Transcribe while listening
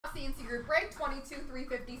CNC group break,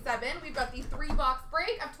 22,357. We've got the 3-box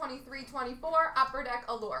break of 2324 Upper Deck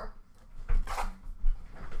Allure.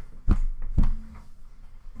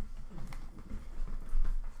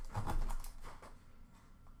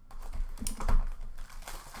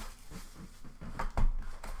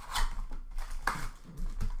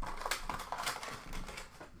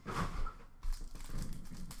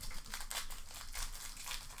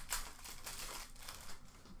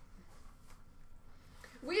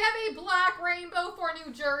 We have a black rainbow for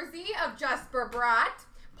New Jersey of Jesper Bratt,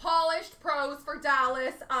 polished pros for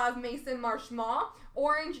Dallas of Mason Marchment,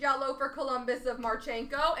 orange yellow for Columbus of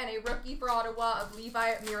Marchenko, and a rookie for Ottawa of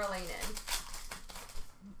Levi Miralainen.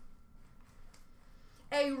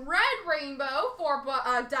 A red rainbow for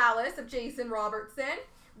Dallas of Jason Robertson.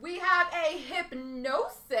 We have a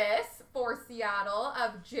hypnosis for Seattle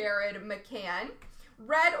of Jared McCann.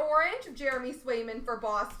 Red-orange of Jeremy Swayman for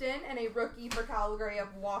Boston, and a rookie for Calgary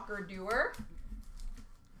of Walker Dewar.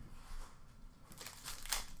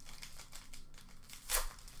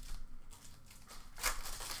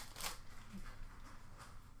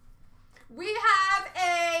 We have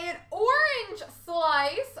an orange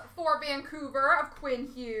slice for Vancouver of Quinn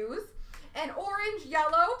Hughes. An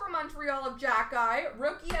orange-yellow for Montreal of Jack-Eye,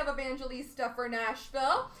 rookie of Evangelista for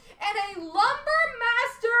Nashville, and a Lumber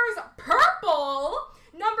Masters purple,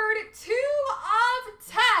 numbered 2 of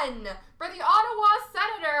 10 for the Ottawa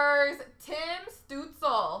Senators, Tim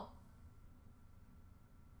Stützle.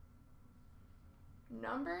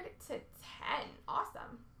 Numbered to 10.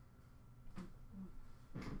 Awesome.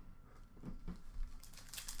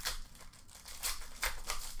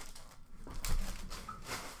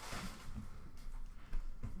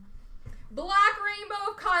 Black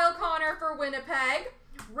rainbow of Kyle Connor for Winnipeg.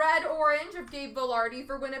 Red-orange of Gabe Vilardi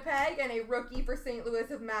for Winnipeg. And a rookie for St. Louis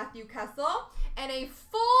of Matthew Kessel. And a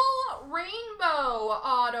full rainbow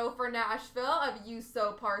auto for Nashville of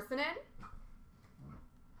Juuso Parssinen.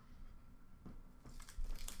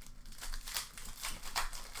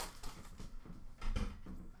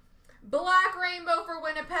 Black rainbow for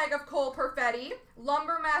Winnipeg of Cole Perfetti.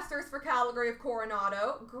 Lumber Masters for Calgary of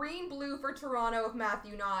Coronado. Green-blue for Toronto of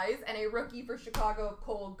Matthew Nyes. And a rookie for Chicago of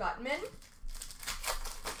Cole Gutman.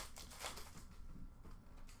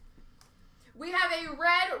 We have a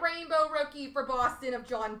red rainbow rookie for Boston of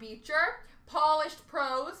John Beecher. Polished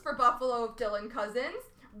pros for Buffalo of Dylan Cousins.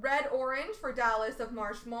 Red-orange for Dallas of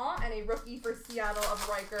Marchment. And a rookie for Seattle of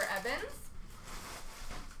Riker Evans.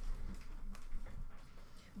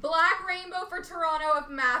 Black rainbow for Toronto of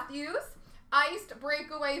Matthews. Iced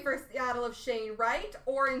breakaway for Seattle of Shane Wright.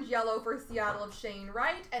 Orange yellow for Seattle of Shane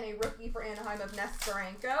Wright. And a rookie for Anaheim of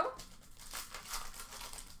Nestorenko.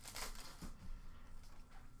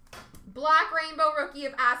 Black rainbow rookie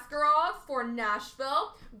of Askarov for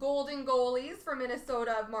Nashville. Golden goalies for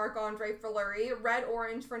Minnesota of Marc-Andre Fleury.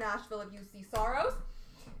 Red-orange for Nashville of UC Saros.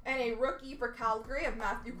 And a rookie for Calgary of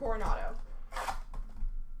Matthew Coronado.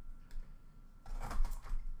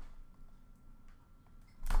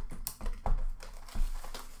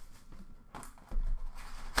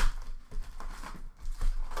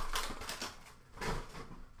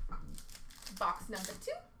 Box number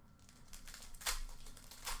 2.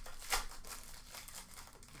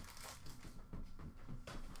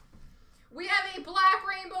 We have a black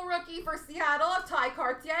rainbow rookie for Seattle of Ty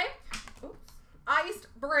Cartier. Oops. Iced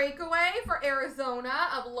breakaway for Arizona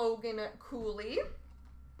of Logan Cooley.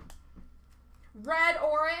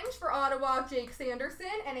 Red-orange for Ottawa of Jake Sanderson.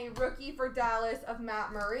 And a rookie for Dallas of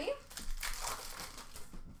Matt Murray.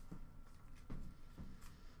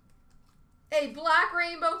 A black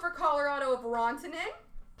rainbow for Colorado of Rantanen.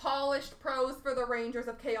 Polished pros for the Rangers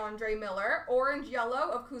of K'Andre Miller. Orange yellow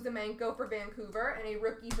of Kuzmenko for Vancouver. And a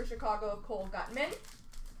rookie for Chicago of Cole Gutman.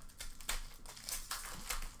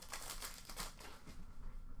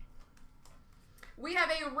 We have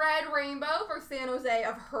a red rainbow for San Jose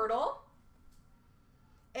of Hertl.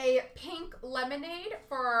 A pink lemonade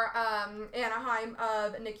for Anaheim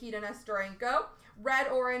of Nikita Nestorenko.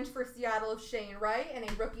 Red-orange for Seattle of Shane Wright. And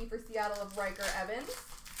a rookie for Seattle of Riker Evans.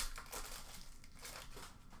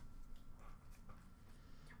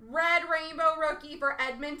 Red rainbow rookie for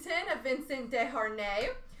Edmonton of Vincent Desharnais.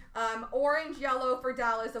 Orange-yellow for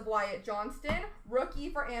Dallas of Wyatt Johnston. Rookie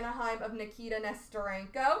for Anaheim of Nikita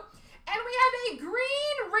Nestorenko. And we have a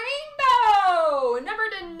green rainbow, number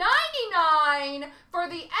 /99 for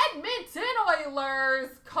the Edmonton Oilers,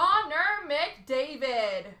 Connor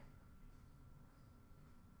McDavid.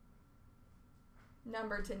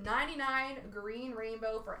 Number /99, green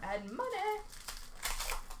rainbow for Edmonton.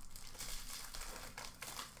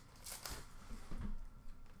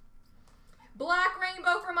 Black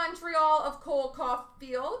rainbow for Montreal of Cole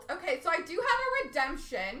Caulfield. Okay, so I do have a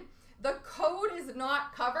redemption. The code is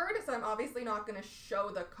not covered, so I'm obviously not going to show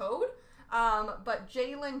the code. But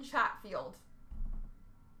Jalen Chatfield.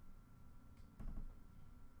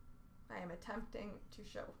 I am attempting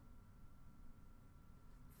to show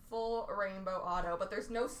full rainbow auto, but there's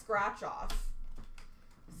no scratch off.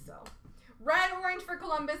 So, red orange for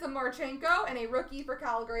Columbus of Marchenko, and a rookie for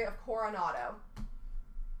Calgary of Coronado.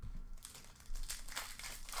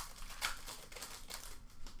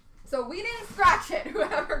 So we didn't scratch it,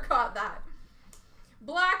 whoever caught that.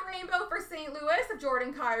 Black rainbow for St. Louis of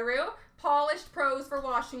Jordan Kyrou. Polished pros for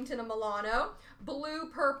Washington of Milano. Blue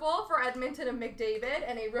purple for Edmonton of McDavid.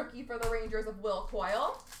 And a rookie for the Rangers of Will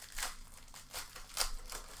Coyle.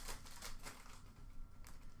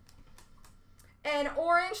 An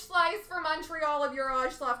orange slice for Montreal of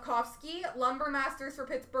Juraj Slavkovsky. Lumber Masters for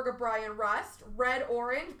Pittsburgh of Brian Rust. Red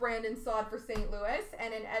orange, Brandon Saad for St. Louis.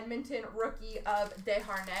 And an Edmonton rookie of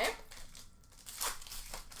Desharnais.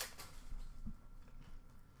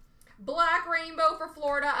 Black rainbow for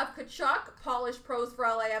Florida of Kachuk. Polished pros for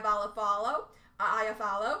LA of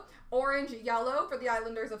Iafallo. Orange yellow for the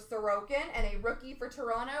Islanders of Sorokin. And a rookie for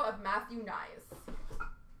Toronto of Matthew Nyes.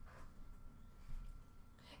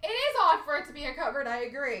 It is odd for it to be uncovered, I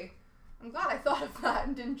agree. I'm glad I thought of that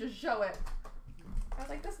and didn't just show it. I was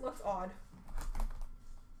like, this looks odd.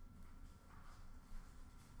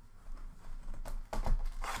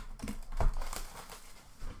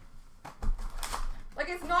 Like,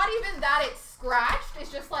 it's not even that it's scratched,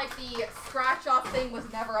 it's just like the scratch off thing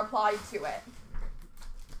was never applied to it.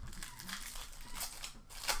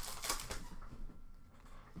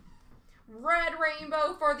 Red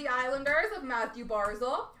rainbow for the Islanders of Matthew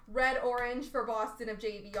Barzal. Red orange for Boston of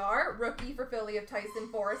JVR. Rookie for Philly of Tyson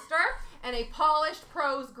Forrester. And a polished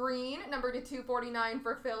pros green, number to 249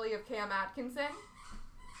 for Philly of Cam Atkinson.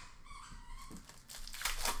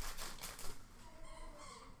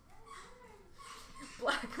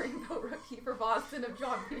 Black rainbow rookie for Boston of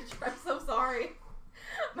John Beecher. I'm so sorry.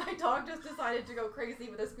 My dog just decided to go crazy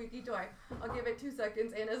with a squeaky toy. I'll give it 2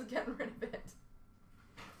 seconds. Anna's getting rid of it.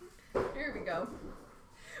 Here we go.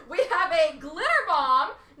 We have a glitter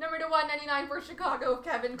bomb, number to 199 for Chicago of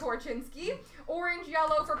Kevin Korchinski. Orange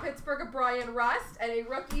yellow for Pittsburgh of Brian Rust. And a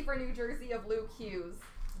rookie for New Jersey of Luke Hughes.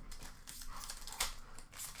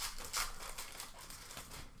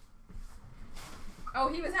 Oh,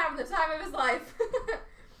 he was having the time of his life.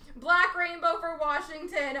 Black rainbow for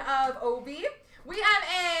Washington of Obi. We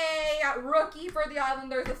have a rookie for the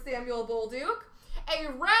Islanders of Samuel Bolduc. A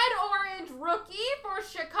red-orange rookie for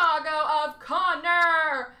Chicago of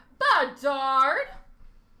Connor Bedard.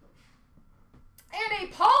 And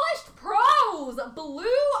a polished pros blue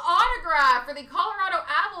autograph for the Colorado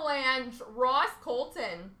Avalanche, Ross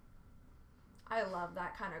Colton. I love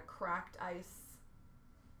that kind of cracked ice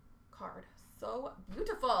card. So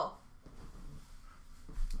beautiful.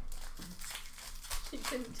 She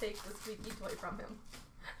didn't take the squeaky toy from him.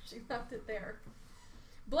 She left it there.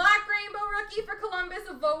 Black rainbow rookie for Columbus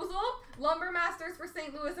of Vozil. Lumber Masters for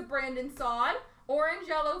St. Louis of Brandon Saad. Orange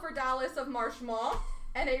yellow for Dallas of Marchmont.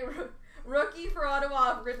 And a rookie for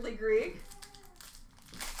Ottawa of Ridley Greig.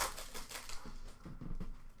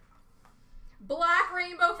 Black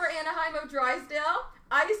rainbow for Anaheim of Drysdale.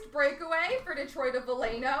 Iced breakaway for Detroit of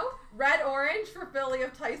Veleno. Red orange for Philly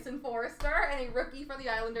of Tyson Forrester. And a rookie for the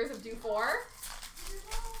Islanders of Dufour.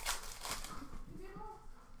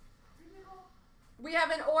 We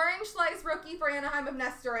have an orange slice rookie for Anaheim of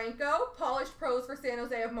Nestorenko. Polished pros for San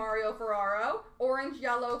Jose of Mario Ferraro. Orange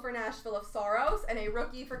yellow for Nashville of Soros. And a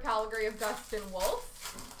rookie for Calgary of Dustin Wolf.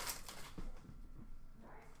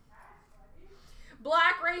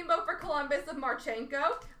 Black rainbow for Columbus of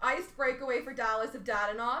Marchenko. Iced breakaway for Dallas of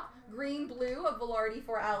Dadonov. Green blue of Velarde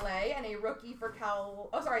for LA. And a rookie for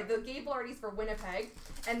the Gabe Velarde's for Winnipeg.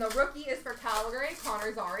 And the rookie is for Calgary,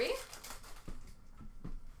 Connor Zary.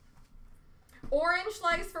 Orange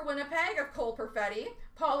slice for Winnipeg of Cole Perfetti.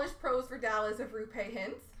 Polished pros for Dallas of Rupe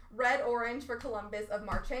Hintz. Red orange for Columbus of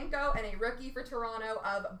Marchenko. And a rookie for Toronto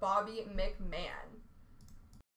of Bobby McMahon.